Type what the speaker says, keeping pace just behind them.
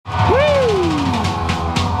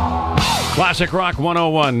Classic Rock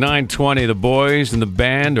 101, 920. The boys and the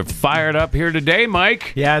band are fired up here today,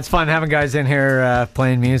 Mike. Yeah, it's fun having guys in here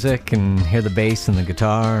playing music and hear the bass and the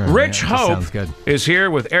guitar. Rich yeah, Hope sounds good. is here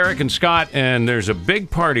with Erik and Scott, and there's a big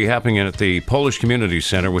party happening at the Polish Community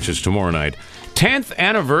Center, which is tomorrow night. 10th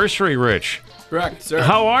anniversary, Rich. Correct, sir.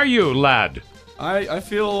 How are you, lad? I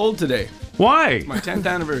feel old today. Why? My 10th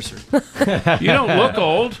anniversary. You don't look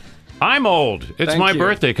old. I'm old. It's Thank my you.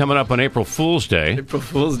 birthday coming up on April Fool's Day. April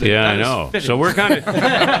Fool's Day. Yeah, I That is know. fitting. So we're kind of...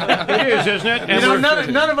 It is, isn't it? And You know,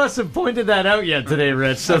 we're- none of us have pointed that out yet today,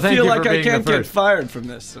 Rich. So I thank feel you like for I being can't the get first. fired from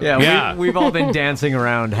this. So. Yeah, Yeah. we've all been dancing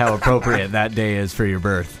around how appropriate that day is for your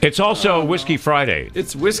birth. It's also Whiskey Friday.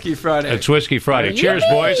 It's Whiskey Friday. It's Whiskey Friday. Cheers,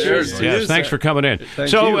 boys. Cheers to Yes, you, thanks sir. for coming in. Thank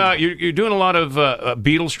so you. You're doing a lot of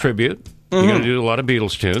Beatles tribute. You're going to do a lot of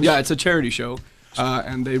Beatles tunes. Yeah, it's a charity show.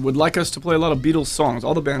 And they would like us to play a lot of Beatles songs.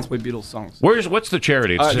 All the bands play Beatles songs. What's the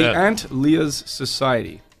charity? It's, The Aunt Leah's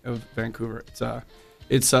Society of Vancouver.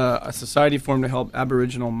 It's a society formed to help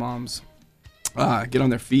Aboriginal moms get on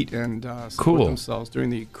their feet and support Cool. themselves during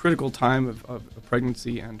the critical time of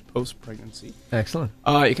pregnancy and post-pregnancy. Excellent.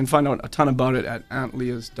 You can find out a ton about it at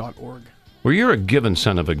auntleahs.org. well, you're a given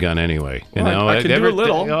son of a gun anyway. You Well, know, I can do a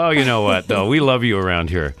little. Oh, you know what, though? We love you around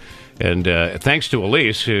here. And thanks to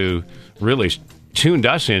Elise, who really tuned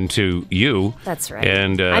us into you. That's right.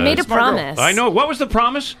 And I made a Smart girl. promise. I know. What was the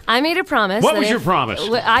promise? I made a promise. What that was your if- promise?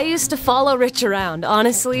 I used to follow Rich around,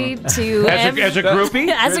 honestly, to As a groupie?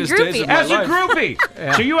 as a Greatest days groupie. of my As a life.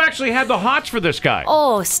 groupie. So you actually had the hots for this guy.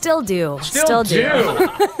 Oh, still do. Still do. You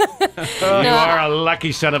are a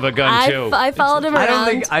lucky son of a gun, too. I followed him I around. don't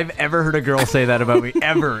think I've ever heard a girl say that about me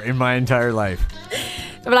ever in my entire life.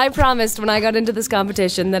 But I promised when I got into this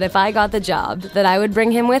competition that if I got the job, that I would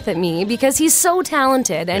bring him with me because he's so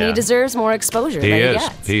talented and Yeah. he deserves more exposure than he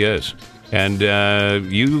gets. He is. And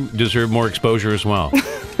you deserve more exposure as well.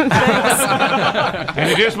 And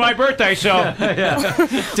it is my birthday, so Do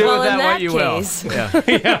Well, with in that that what you case- will. Yeah.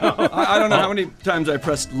 I don't know how many times I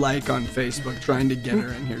pressed like on Facebook trying to get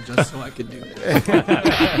her in here just so I could do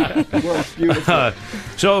this. Works beautiful.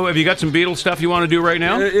 So have you got some Beatles stuff you want to do right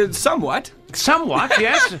now? It's somewhat. Somewhat,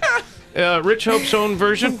 yes. Rich Hope's own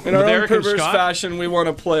version In with our own Erik and perverse Scott. fashion, we want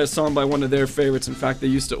to play a song by one of their favorites. In fact, they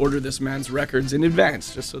used to order this man's records in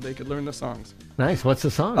advance just so they could learn the songs. Nice. What's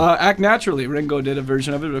the song? Act Naturally. Ringo did a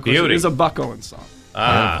version of it. Of course, Beauty. it is a Buck Owens song.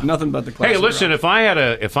 Ah. Nothing but the classic. Hey, listen, rock.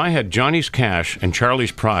 if I had Johnny's Cash and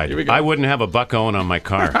Charlie's Pride, Here we go. I wouldn't have a Buck Owen on my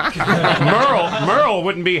car. Merle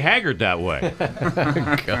wouldn't be haggard that way.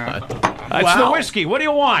 God. That's the whiskey. What do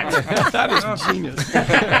you want? That is genius.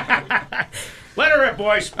 Let her rip,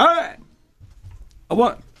 boys. All right. A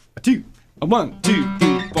one, a two, a 1, 2,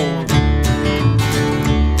 3, 4.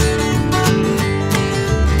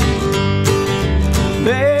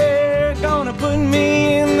 They're gonna put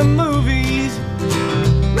me in the movies.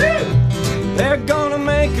 They're gonna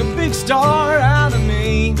make a big star out of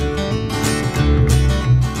me.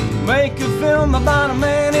 Make a film about a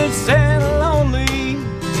man who's sad and lonely.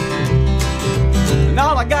 And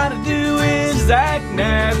all I gotta do is act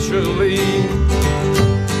naturally.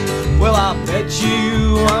 Well, I bet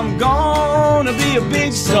you I'm gonna be a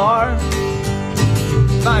big star.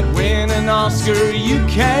 Might win an Oscar, you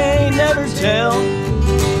can't never tell.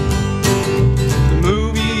 The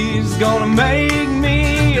movie's gonna make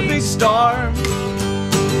me a big star,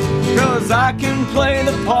 'cause I can play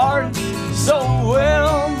the part so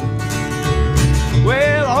well.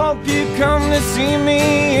 Well, I hope you come to see me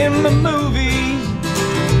in the movie.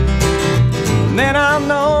 Then I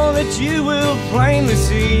know that you will plainly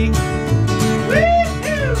see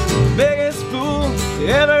biggest fool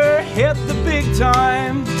ever hit the big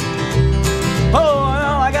time. Oh, and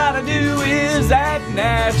all I gotta do is act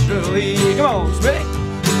naturally. Come on, Smitty.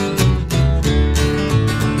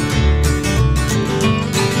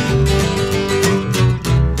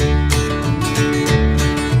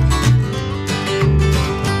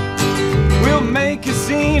 We'll make a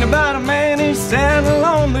scene about a man who's sad and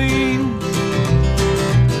lonely,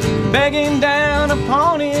 begging down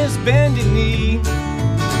upon his bending knee.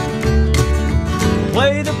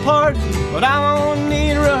 Play the part, but I won't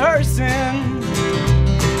need rehearsing.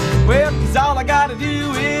 Well, 'cause all I gotta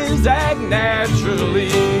do is act naturally.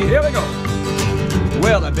 Here we go.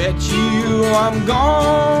 Well, I bet you I'm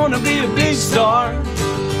gonna be a big star.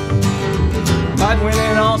 Might win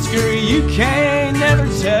an Oscar, you can't never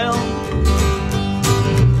tell.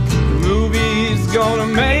 The movie's gonna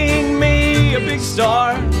make me a big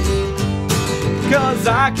star, 'cause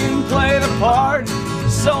I can play the part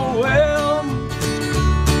so well.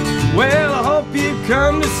 Well, I hope you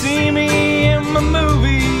come to see me in my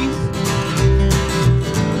movies.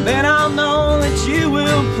 Then I'll know that you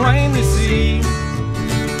will plainly see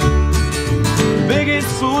the biggest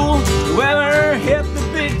fool who ever hit the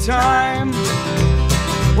big time.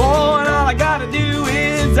 Oh, and all I gotta do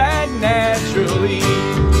is act naturally.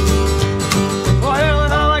 Well,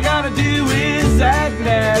 and all I gotta do is act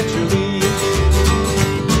naturally.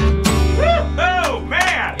 Oh,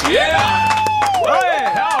 man! Yeah!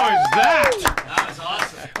 How is that? That was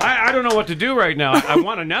awesome. I don't know what to do right now. I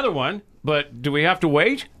want another one, but do we have to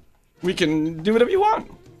wait? We can do whatever you want.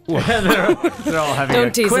 They're all having Don't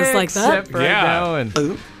a tease us quick like that. sip right Yeah. now. And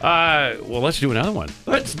Well, let's do another one.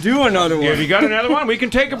 Let's do another one. Yeah, you got another one? We can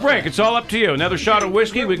take a break. It's all up to you. Another shot of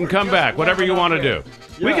whiskey, we can come back. Whatever you want to do.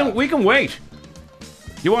 We can wait.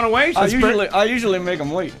 You want to wait? I usually make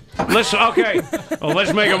them wait. Okay. Well,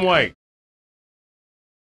 let's make them wait.